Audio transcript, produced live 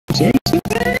so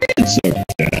it's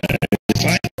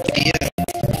okay. Yeah.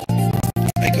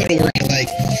 I go to work at like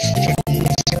fucking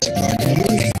 6 o'clock in the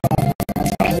morning.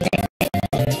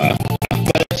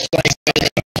 But it's like better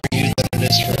for you than it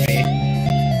is for me.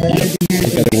 I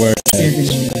gotta work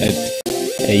at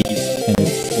 8 and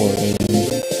it's 4 a.m.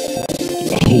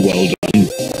 Oh, well done.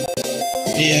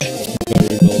 Yeah.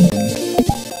 Very well done.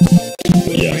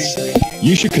 Yes.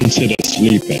 You should consider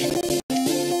sleeping.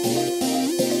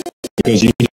 Because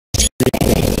you need 3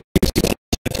 hours.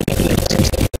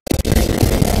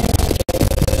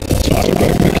 So I would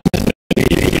recommend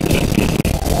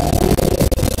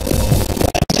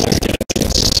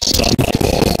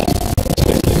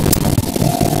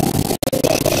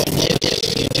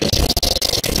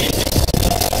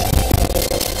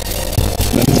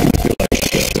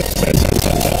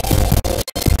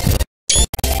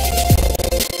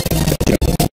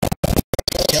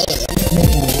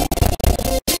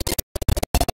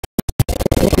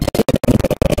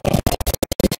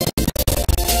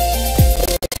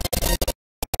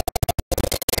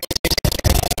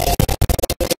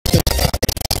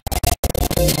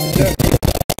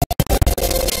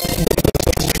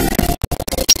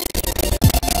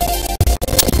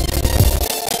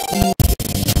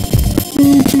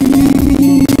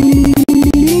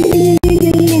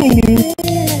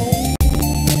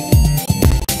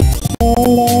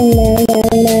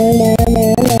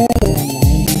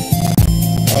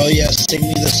Oh yeah, sing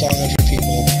me the song of your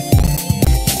people.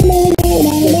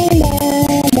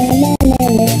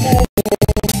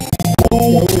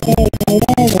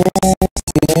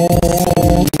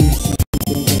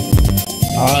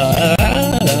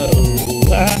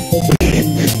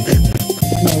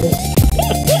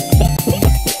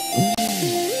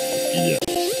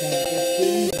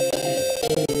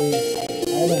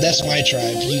 That's my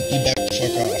tribe. You back the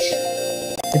fuck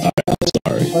off.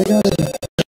 sorry.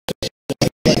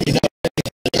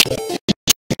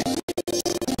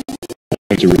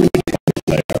 I have to really play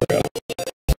area.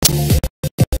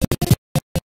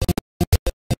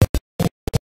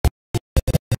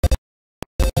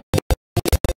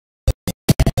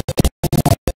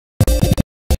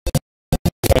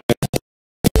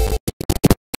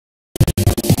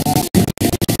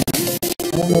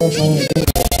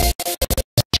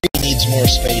 It needs more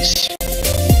space.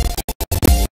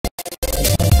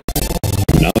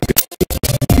 Now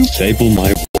disable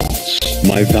my walls.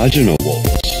 My vaginal walls.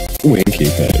 Winky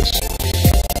face.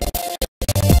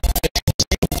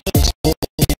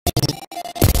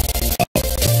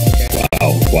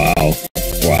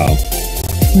 Wow.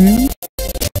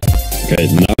 Okay,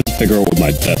 now let's figure out what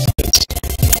my desk is.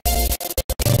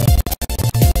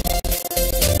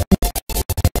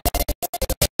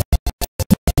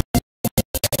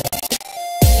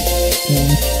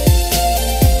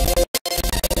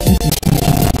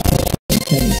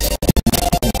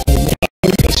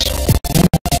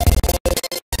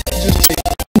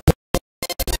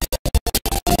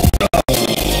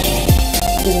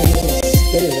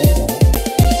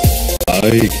 I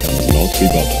cannot be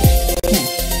bothered.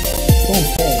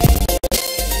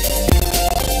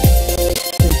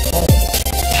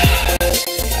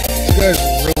 You guys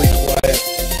are really quiet.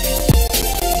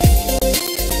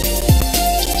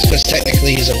 Because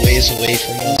technically he's a ways away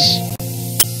from us.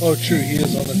 Oh, true. He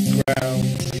is on the ground.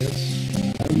 Yes.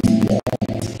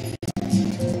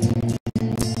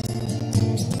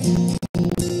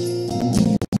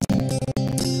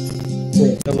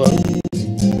 Hello.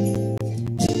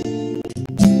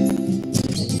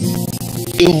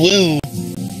 Woo.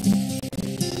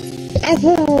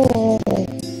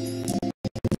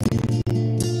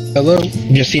 Hello.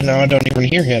 You see, now I don't even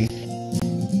hear him.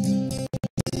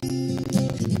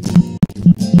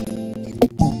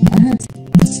 I had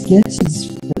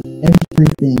sketches for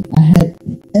everything. I had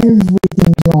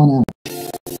everything drawn out.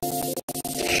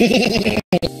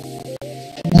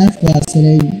 Math class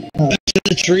today, To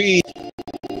the tree.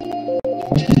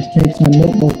 I takes my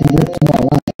notebook and ripped them all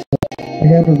out.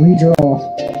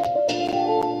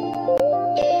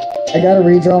 I gotta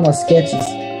redraw my sketches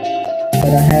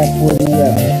that I had for the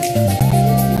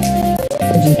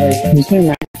presentation. Is your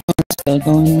microphone still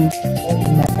going on?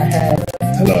 I had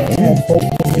Hello. both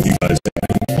of Can you guys hear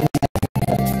me?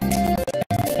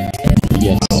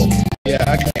 Yes. Yeah,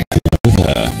 I can.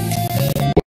 There.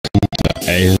 Welcome to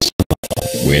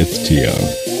ASMR with Tio.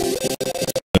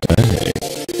 Today,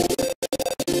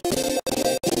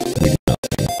 we do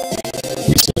nothing.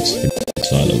 We sit in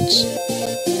silence.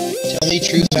 Tell me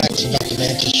true facts about the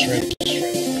mantis shrimp.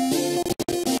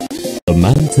 The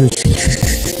mantis.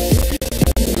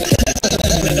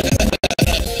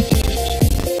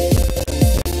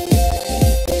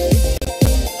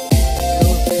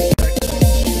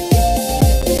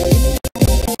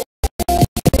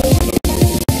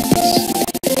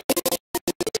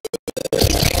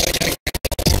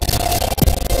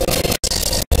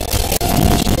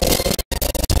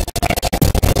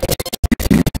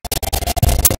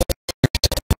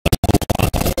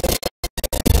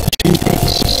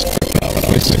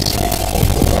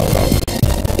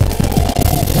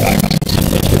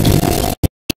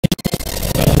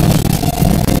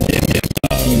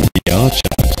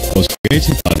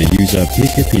 Created by the user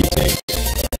PikaPT,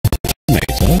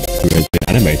 animator who has been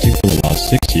animating for the last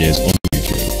 6 years on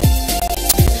YouTube.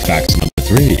 Fact number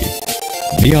 3.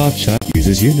 VRChat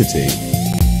uses Unity.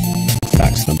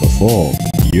 Fact number 4.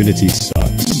 Unity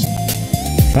sucks.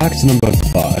 Fact number 5.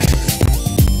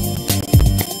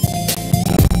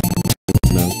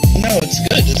 No, it's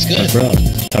good. It's good. Bro,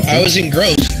 I was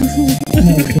engrossed.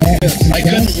 I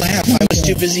couldn't laugh. I was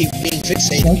too busy being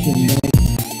fixated.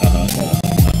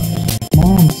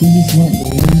 Mom, she just went to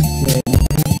Wednesday.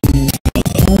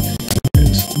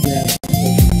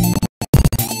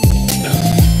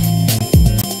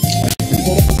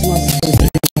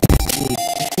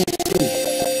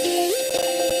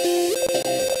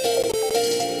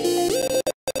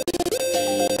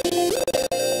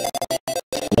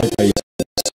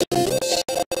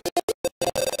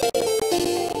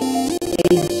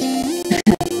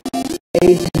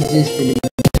 Age is just an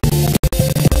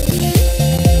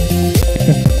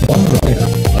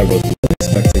I was not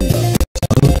expecting that.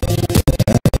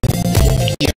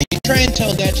 Yeah, you try and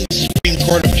tell that to the Supreme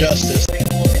Court of Justice.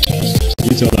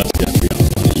 You tell that to the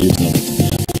FBI. You tell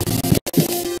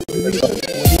it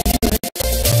to me.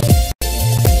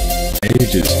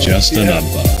 Age is just a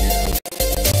number.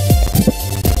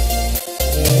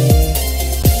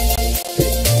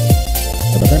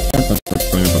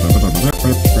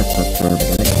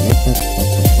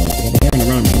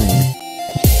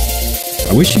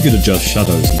 I wish you could adjust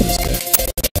shadows in this game.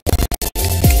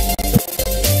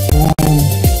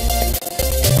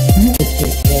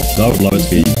 That would love it to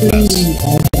be best.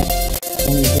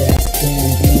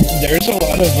 There's a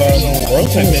lot of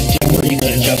growth I've been doing where you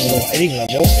can adjust the lighting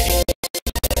levels.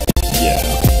 Yeah.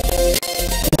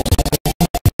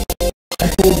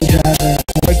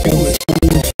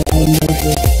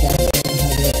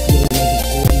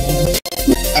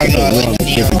 I don't know, I like the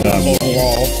neon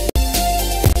overall.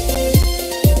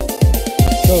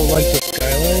 So, like the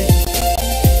skylight?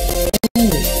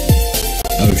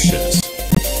 Oh shit.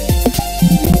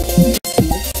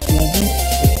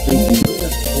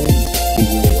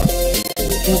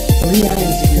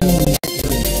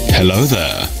 Hello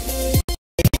there.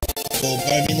 Well,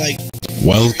 but I mean, like,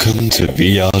 Welcome to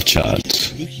VRChat.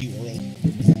 spooky world.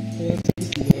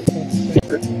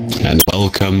 And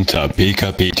welcome to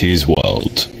PikaPT's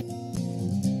world.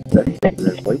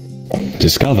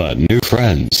 Discover new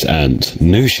friends and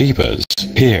new Shibas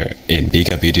here in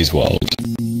PikaPT's world.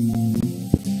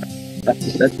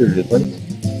 That's the difference.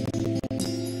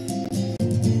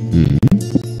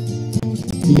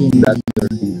 That's the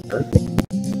difference.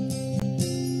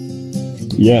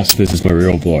 Yes, this is my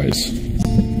real voice.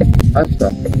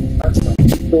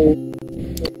 So,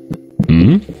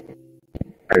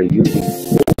 are you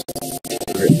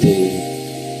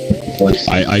voice?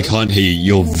 I can't hear you.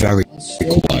 You're very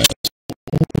quiet.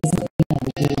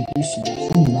 I'm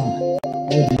not.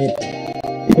 I admit that.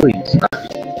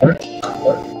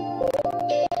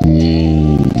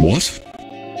 What?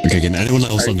 Okay, can anyone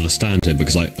else understand him?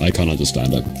 Because I can't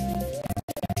understand him.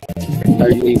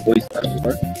 Are you a voice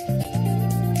actor?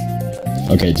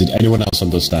 Okay, did anyone else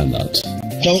understand that?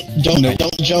 Don't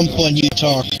jump when you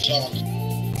talk.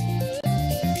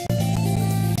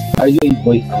 Are you a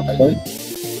voice actor?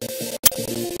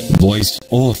 Voice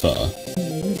author?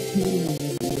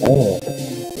 Oh.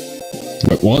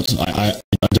 Wait, what? I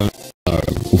don't know.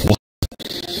 What?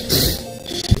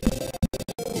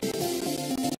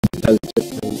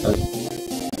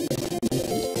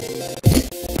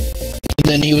 And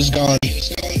then he was gone.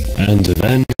 And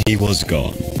then he was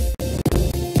gone.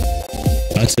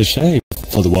 That's a shame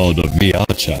for the world of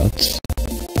VRChat.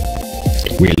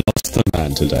 We lost the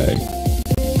man today.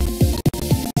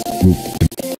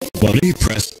 Buddy,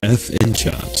 press F in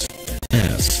chat.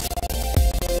 F.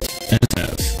 F,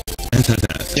 F. F, F,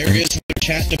 F. There is no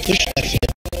chat to push F in.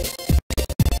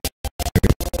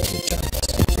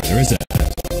 There is a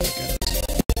F.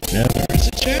 Yeah, there Is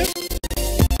it chat? is.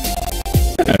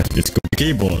 It's got a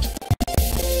keyboard.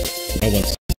 No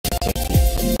one's...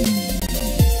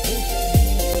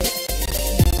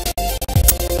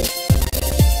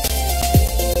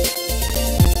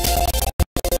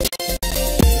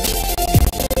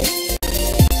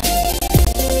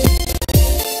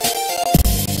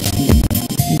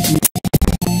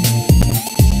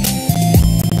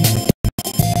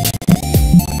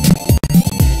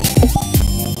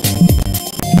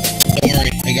 Don't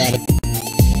worry, I got it.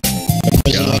 I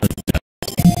was alone,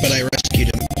 but I rescued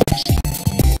him.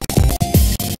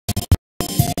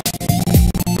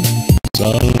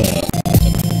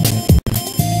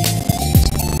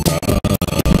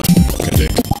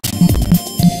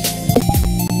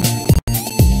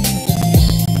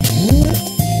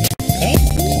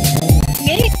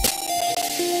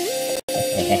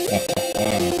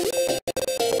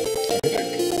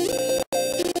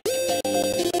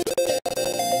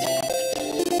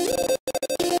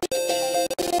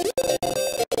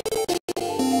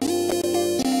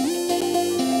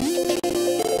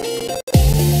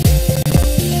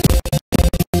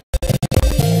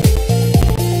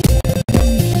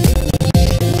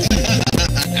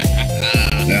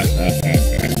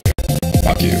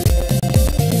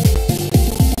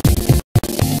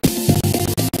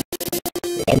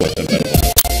 always available.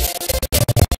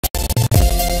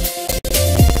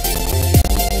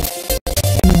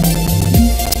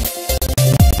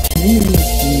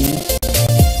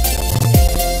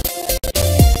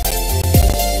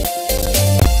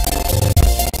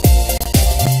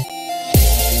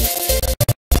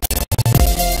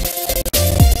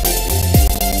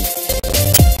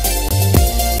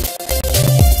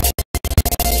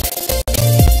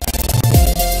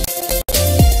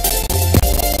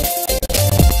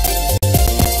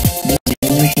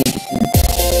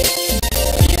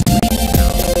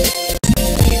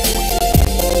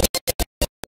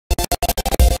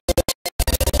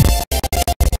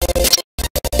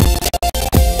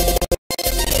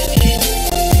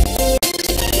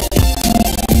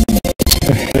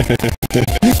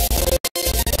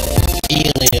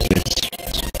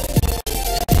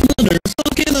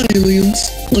 Motherfucking aliens.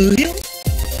 Look at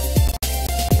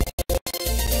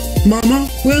Mama,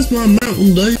 where's my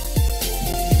Mountain Dew?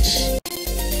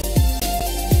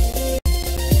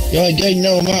 You ain't getting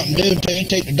no Mountain Dew until you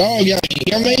take the dog out. You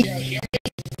hear me?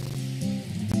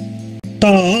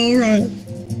 Alright.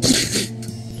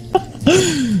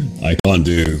 I can't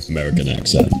do American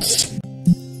accents.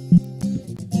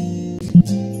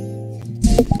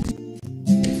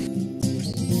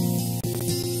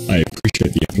 I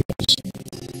appreciate the applause.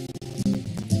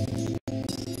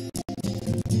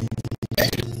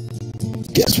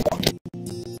 Guess what?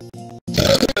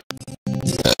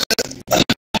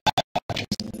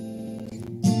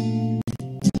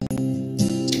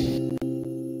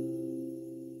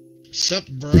 Sup,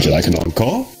 bro? Would you like an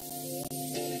encore?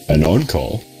 An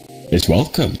encore is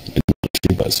welcome in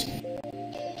Shibas.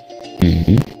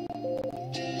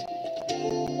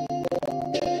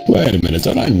 Wait a minute,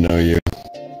 don't I know you?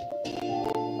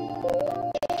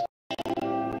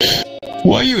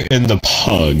 Were you in the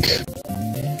pug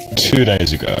 2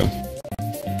 days ago?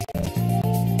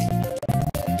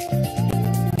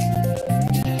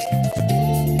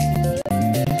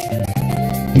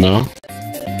 No?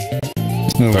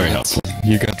 No, Very helpful.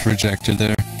 You got rejected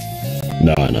there.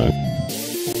 No, I know.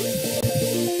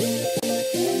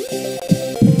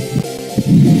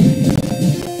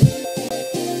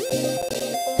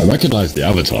 I recognize the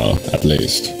avatar, at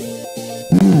least.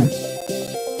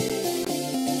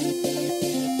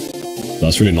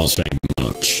 That's really not saying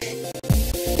much.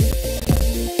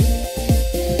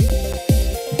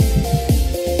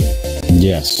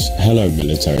 Yes, hello,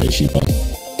 military Shiba.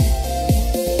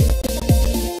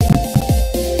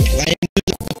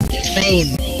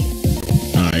 Phone.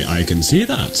 I can see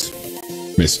that,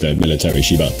 Mr. Military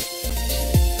Shiba.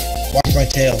 Watch my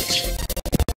tail.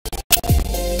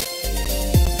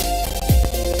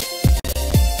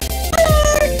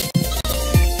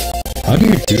 How do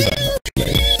you do that,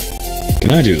 actually?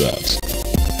 Can I do that?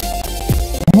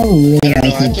 Oh, really? I don't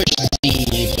know, I pushed the C.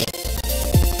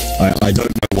 I don't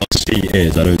know what C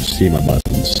is, I don't see my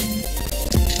buttons.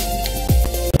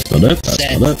 That's not it,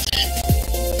 that's not it.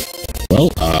 Well,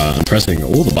 I'm pressing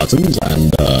all the buttons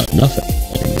and, nothing.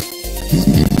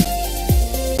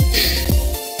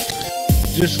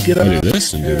 Just get If I out. do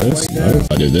this and do this, no,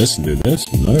 if I do this and do this,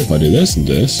 no, if I do this and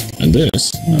this, and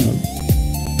this,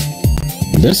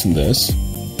 and this and this,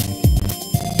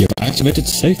 you've activated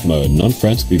safe mode,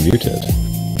 non-friends be muted.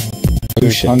 Oh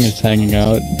Your shit. tongue is hanging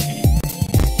out.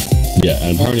 Yeah,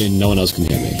 and apparently no one else can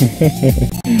hear me.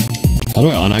 How do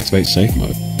I unactivate safe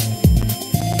mode?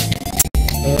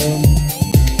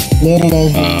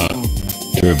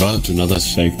 To revert to another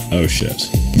safe... Oh shit.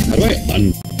 How do I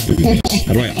undo this?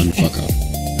 How do I unfuck up?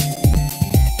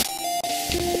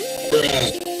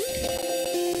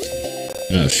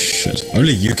 Oh shit.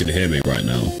 Only you can hear me right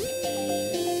now.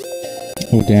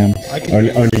 Oh damn.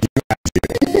 Only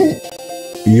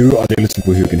you are the only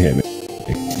people who can hear me.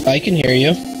 I can hear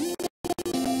you.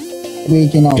 We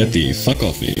can all. Get the fuck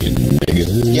off me, nigga.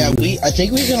 Yeah, I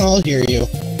think we can all hear you.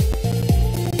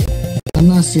 I'm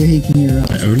not sure he can hear us.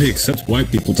 I only accept white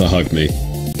people to hug me.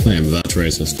 I am that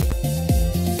racist.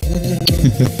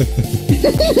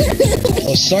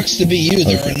 Well, sucks to be you.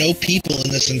 There are no people in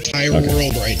this entire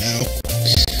world right now.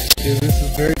 Yeah, this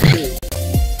is very true.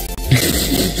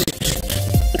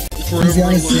 He's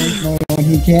got a safe mode on.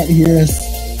 He can't hear us.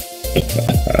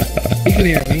 You can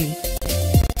hear me.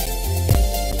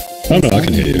 Oh no, I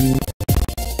can hear you.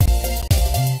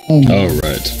 Oh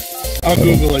right. I'll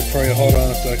Google it for you. Hold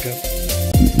on a second.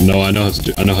 No, I know how to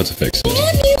do. I know how to fix it. Can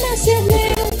I hear myself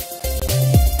now?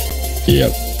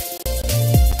 Yep.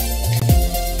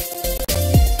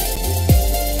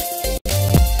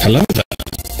 Hello there.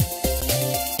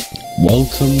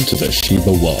 Welcome to the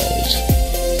Shiba world,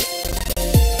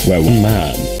 where one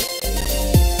man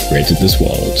created this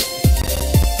world.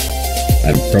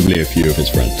 and probably a few of his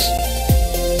friends.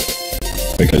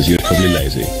 Because you're probably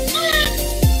lazy.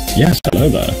 Yes, hello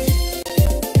there.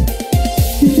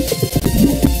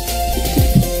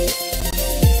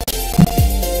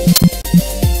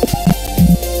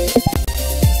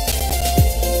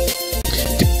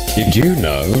 Did you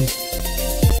know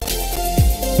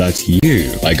that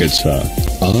you, my good sir,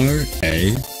 are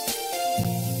a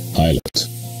pilot?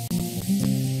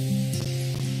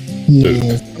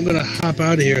 Yeah. I'm gonna hop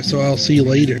out of here, so I'll see you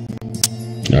later.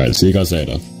 Alright, see you guys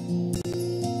later.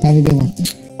 Have a good one.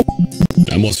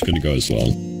 I'm also going to go as well.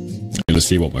 I'm going to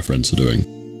see what my friends are doing.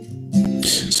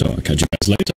 So I'll catch you guys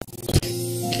later.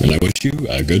 And I wish you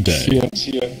a good day.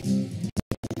 See ya.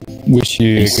 Wish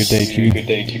you a good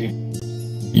day too.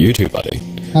 You too, buddy.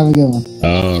 Have a good one.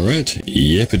 Alright,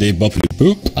 yippity boppity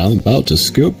boop. I'm about to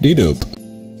scoop dee doop.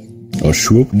 Or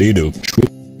swoop dee doop.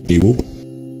 Swoop dee whoop.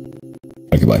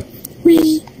 Okay, bye.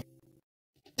 Whee!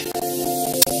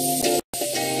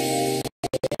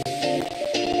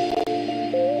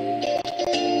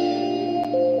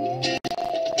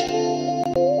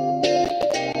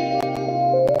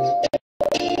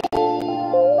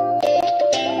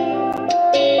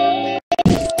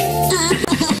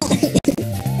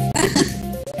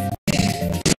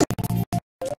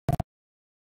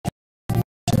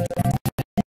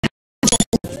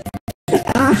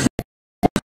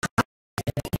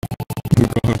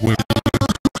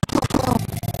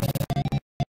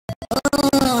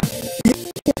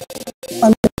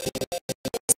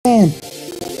 Understand.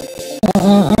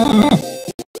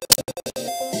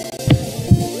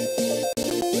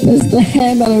 That's the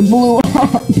hand that I blew off.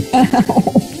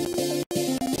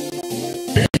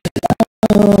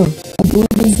 Ow. I blew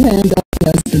his hand up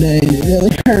yesterday and it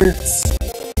really hurts.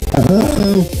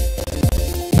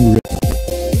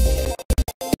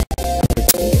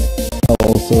 I'll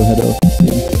also head off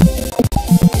soon.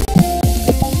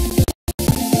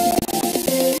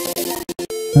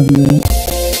 Have a good one.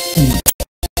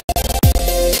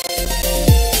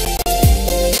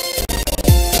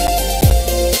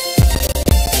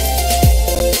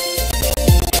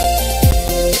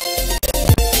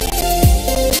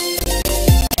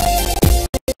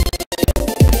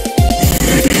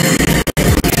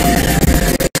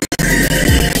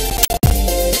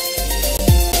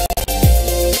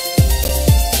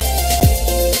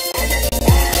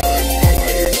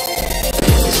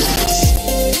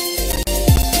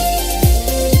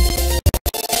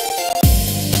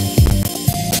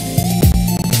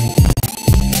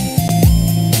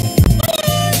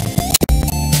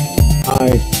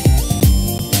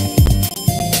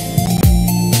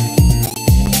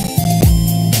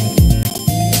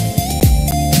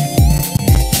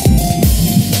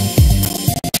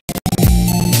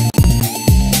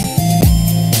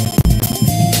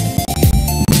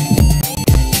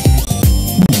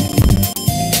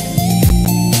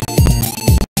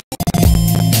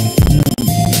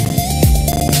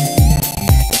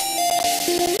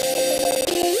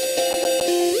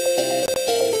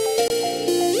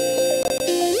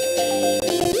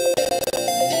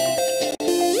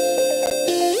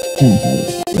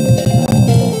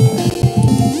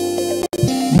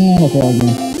 And I'll go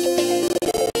again.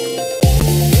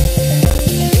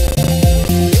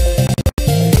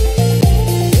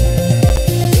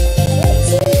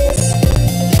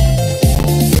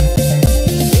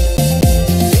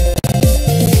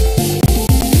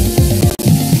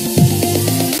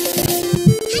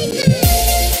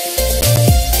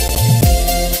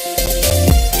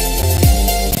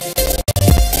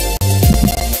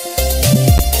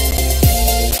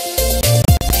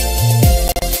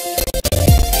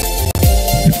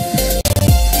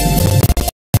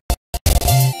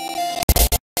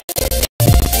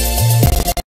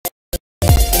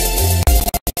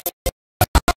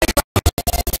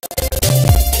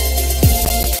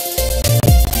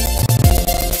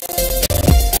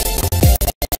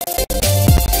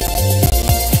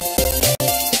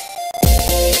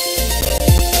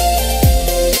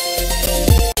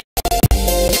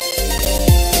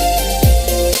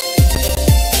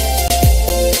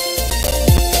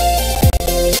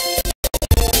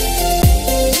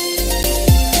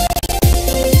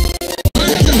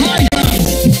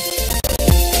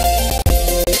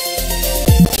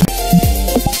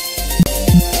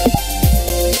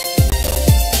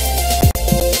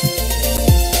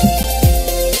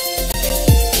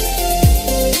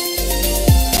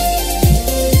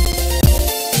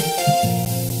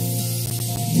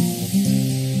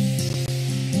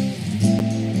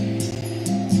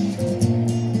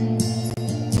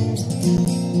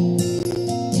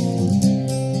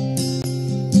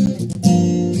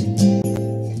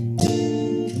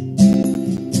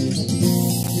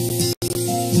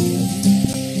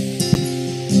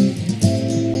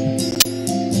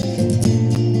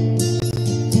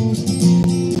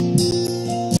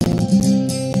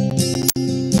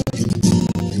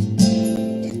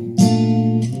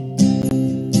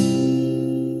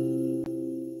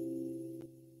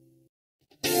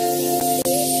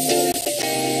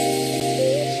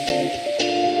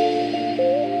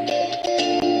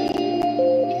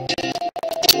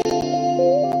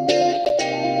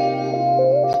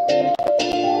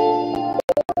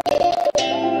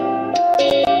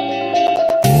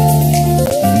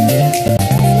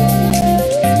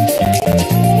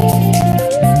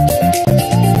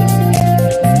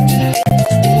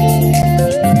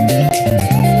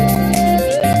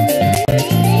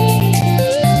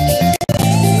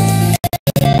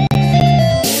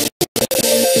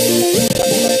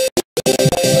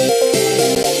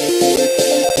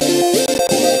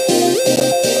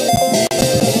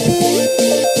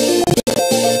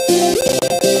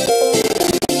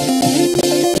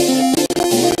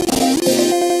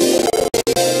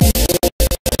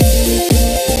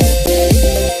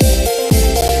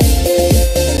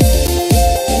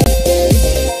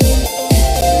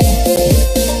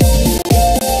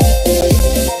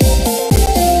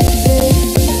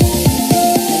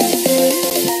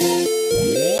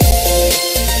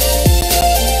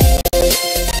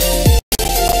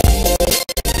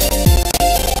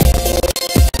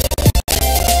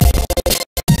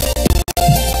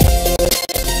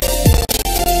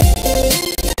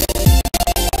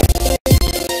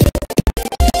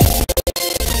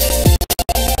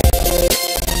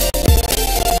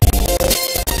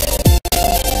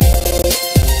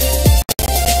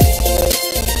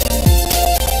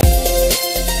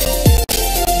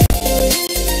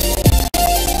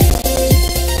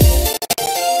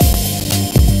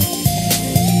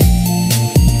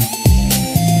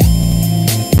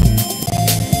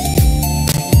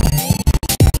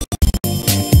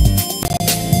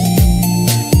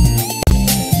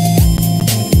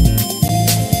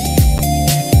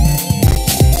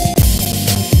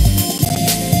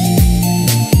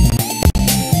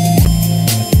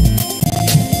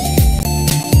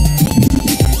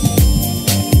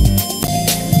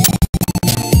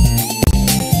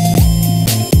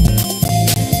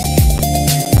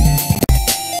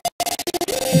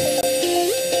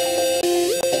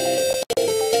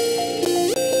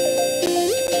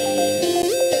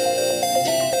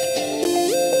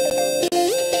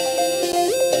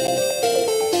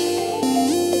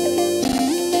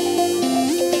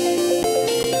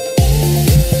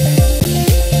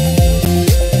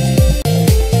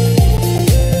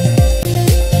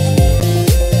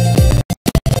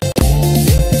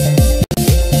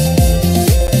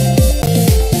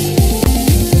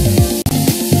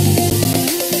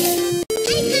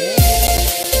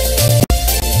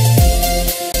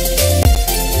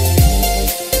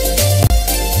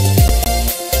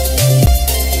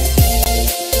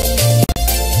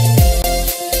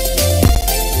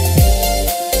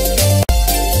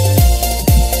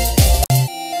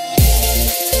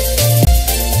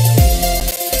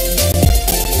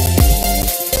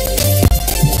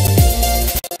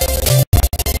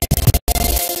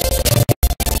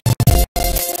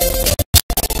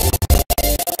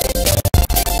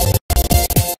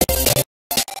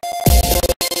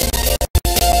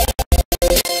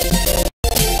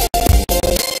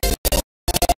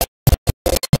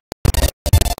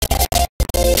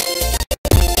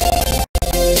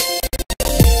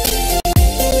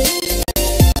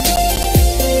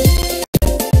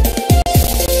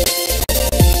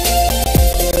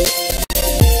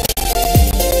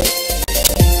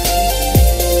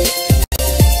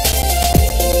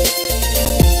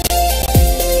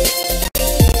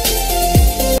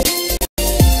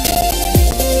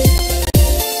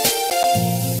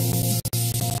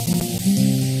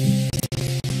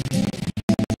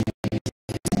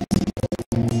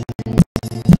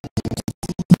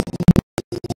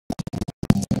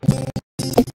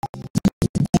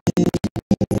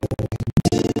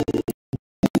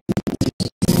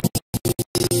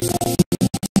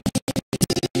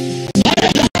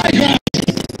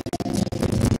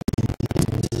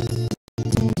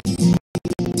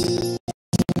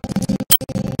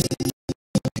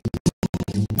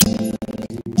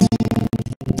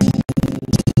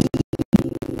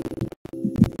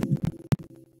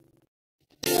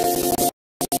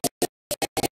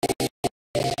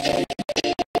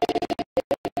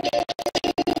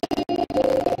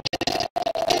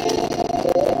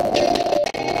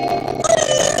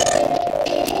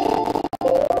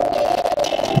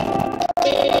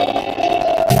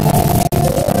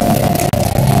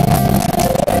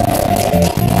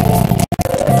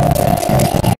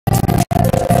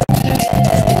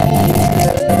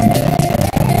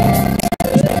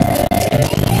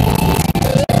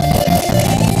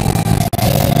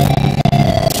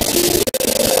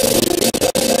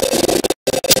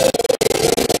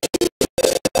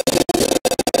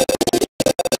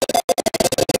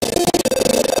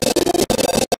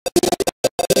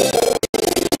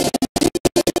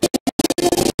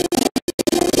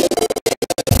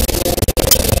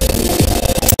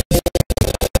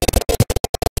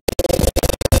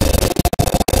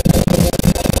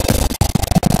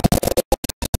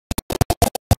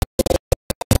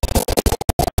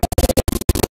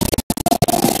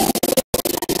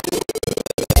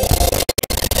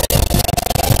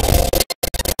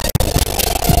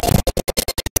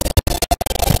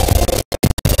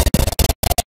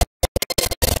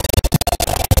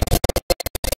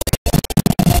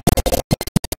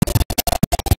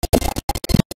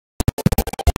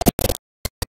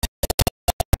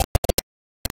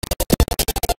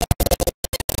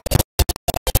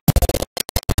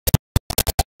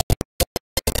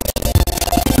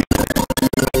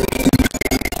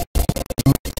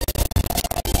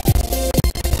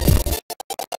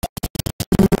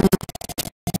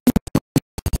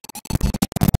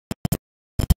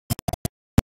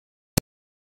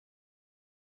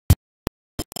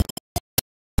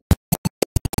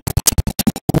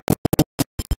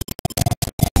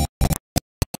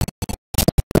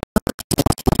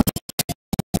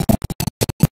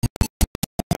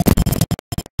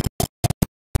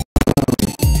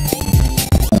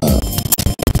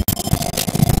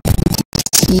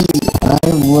 I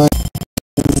was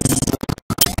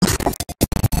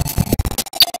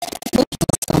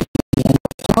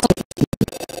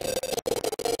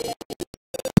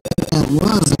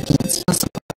I can't specify.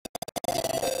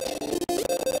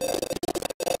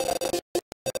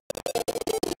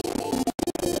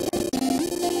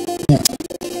 Yeah.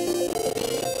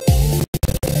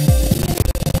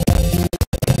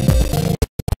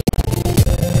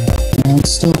 I'm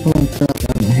still pulling crap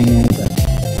out of my hand, but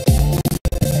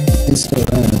it's still,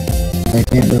 I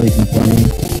can't really complain.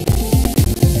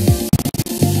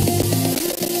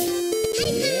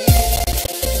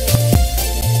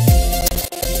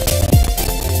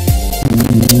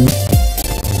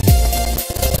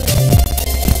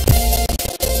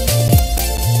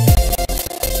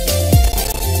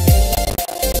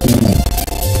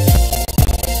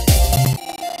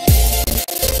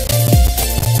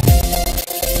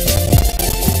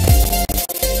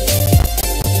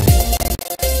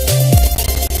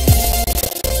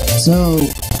 So,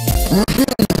 I had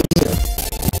an idea.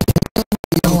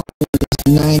 You know, it's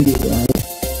 90, right?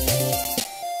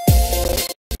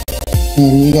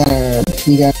 And you got.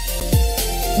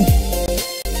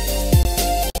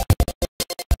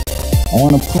 I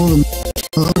want to pull the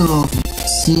motor off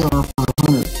CR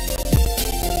 500.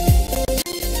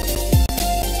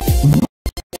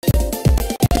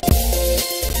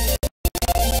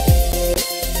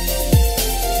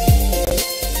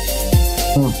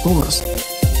 Oh, of course.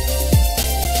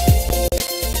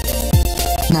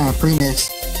 Nah, premix.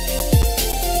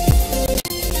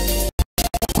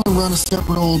 I want to run a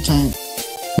separate old tank.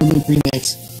 It'll be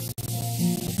premix.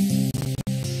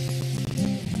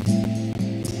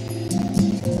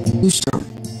 You sure?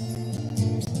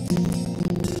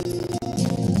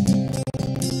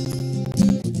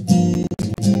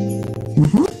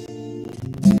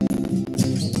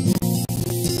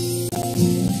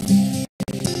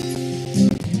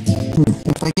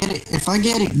 If I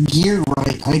get it geared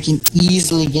right, I can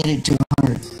easily get it to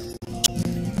 100.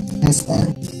 That's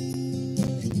that.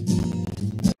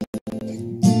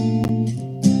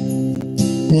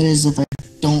 That is if I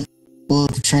don't blow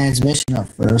the transmission up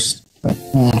first, but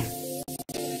no,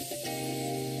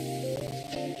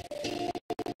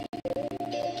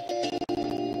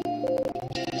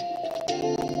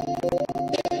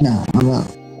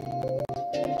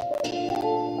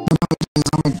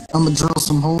 I'm gonna drill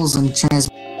some holes in the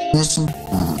transmission,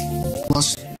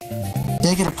 flush,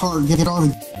 take it apart, get it all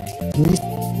grease,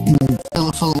 and fill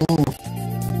it full of oil.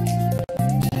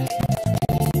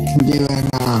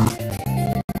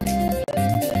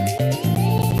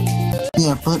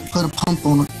 Put a pump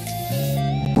on it.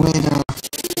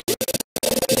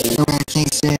 That way I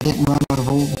can't say I didn't run out of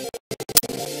oil.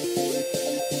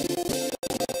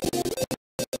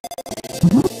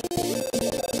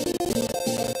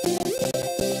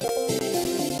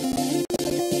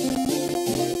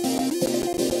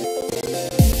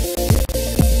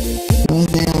 The only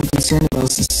thing I'm concerned about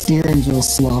is the steering's real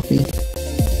sloppy.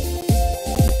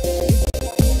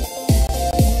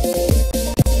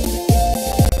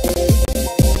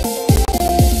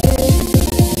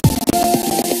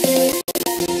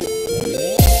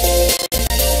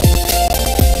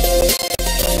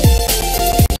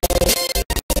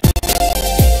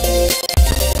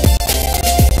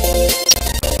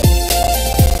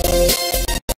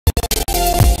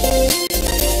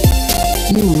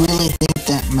 You really think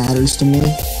that matters to me?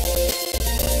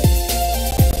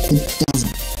 It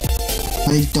doesn't.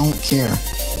 I don't care.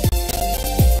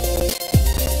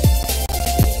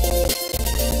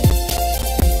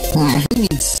 Who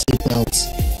needs seatbelts?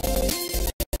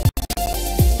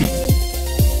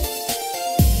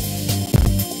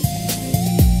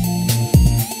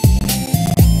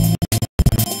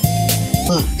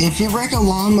 Look, if you wreck a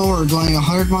lawnmower going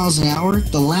 100 miles an hour,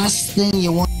 the last thing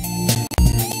you want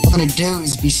to do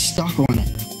is be stuck on it.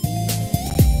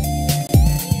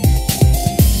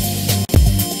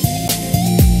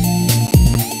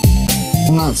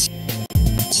 I'm not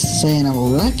saying I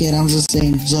will wreck it, I'm just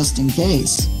saying just in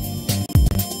case.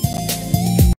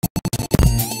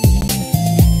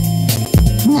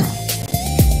 Yeah.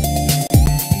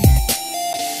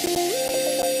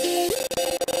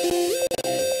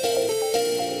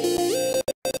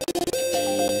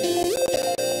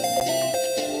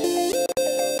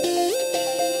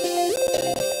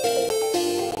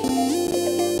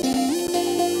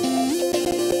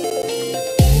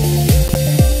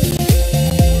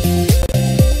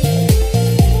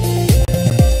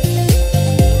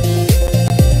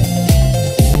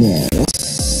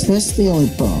 That's the only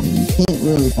problem. You can't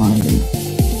really find them.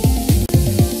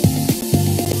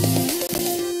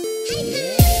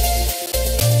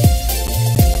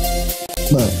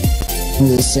 But I'm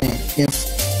just saying, if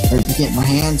I could get my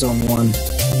hands on one,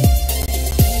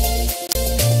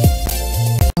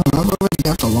 I've already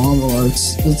got the lawnmower.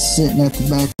 It's sitting at the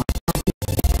back of my property.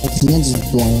 The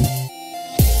engine's blown.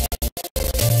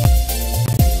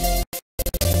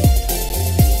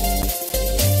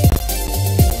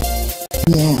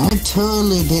 Yeah, I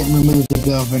totally didn't remove the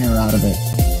governor out of it.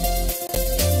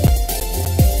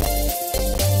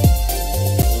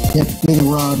 Yep, big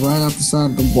rod right off the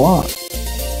side of the block.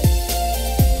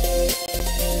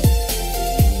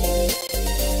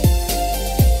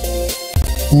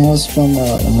 That was from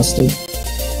Mustard.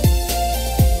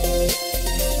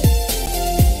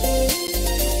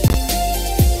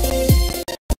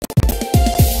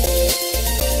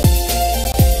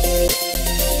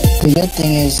 The good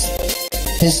thing is,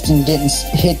 piston didn't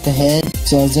hit the head,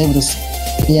 so I was able to,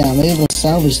 I'm able to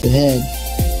salvage the head.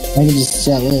 I can just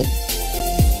sell it.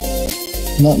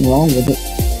 Nothing wrong with it.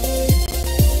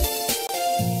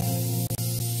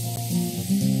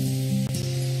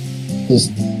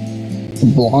 Just the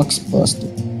block's busted.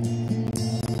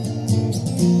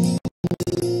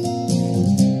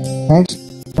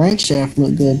 Crankshaft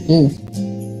looked good too.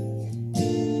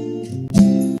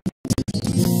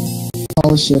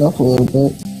 Polish it up a little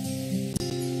bit.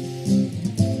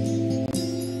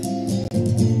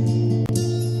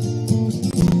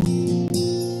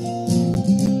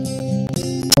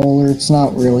 It's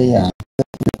not really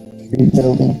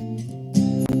rebuilding.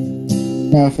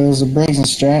 Now, if it was a Briggs and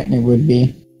Stratton, it would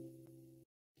be.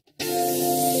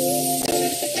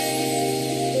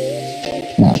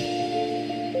 No.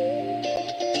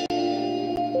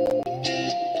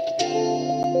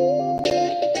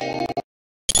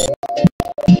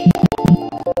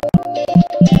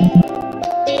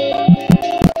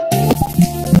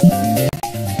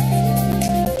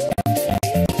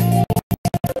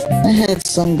 I had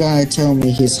some guy tell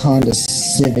me his Honda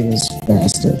Civic is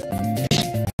faster.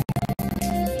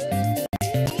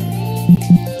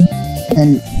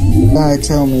 And the guy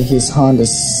tell me his Honda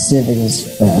Civic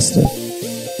is faster.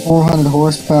 400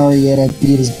 horsepower, yet I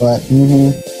beat his butt.